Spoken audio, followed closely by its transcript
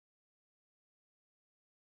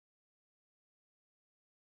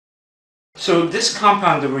So this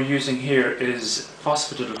compound that we're using here is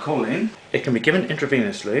Phosphatidyl Choline. It can be given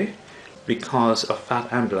intravenously because of fat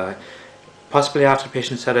ambuli, possibly after the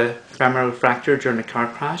patient's had a femoral fracture during a car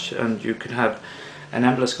crash, and you could have an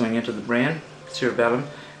embolus going into the brain, cerebellum.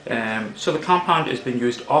 So the compound is being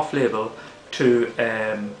used off-label to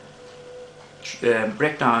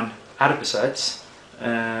break down adipocytes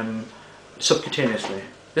subcutaneously.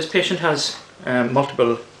 This patient has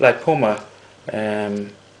multiple lipoma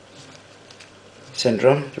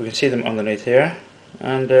syndrome. You can see them underneath here,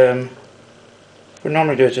 and what we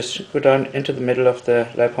normally do is just go down into the middle of the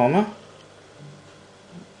lipoma,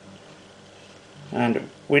 and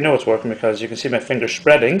we know it's working because you can see my finger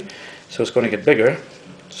spreading, so it's going to get bigger.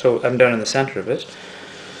 So I'm down in the center of it.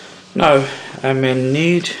 Now I may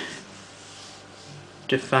need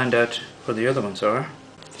to find out where the other ones are.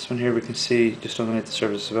 This one here we can see just underneath the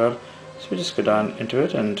surface as well. So we just go down into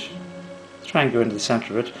it and try and go into the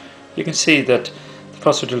center of it. You can see that the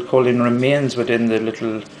phosphatidylcholine choline remains within the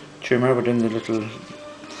little tumour, within the little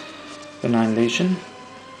benign lesion,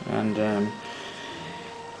 and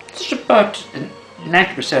there's about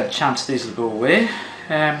 90% chance these will go away.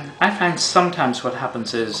 I find sometimes what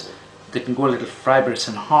happens is they can go a little fibrous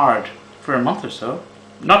and hard for a month or so.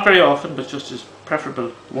 Not very often, but just as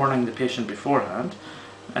preferable warning the patient beforehand.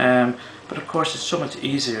 But of course it's so much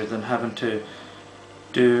easier than having to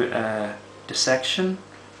do a dissection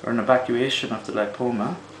or an evacuation of the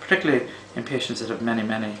lipoma, particularly in patients that have many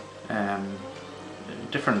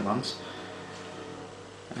different ones.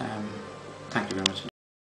 Thank you very much.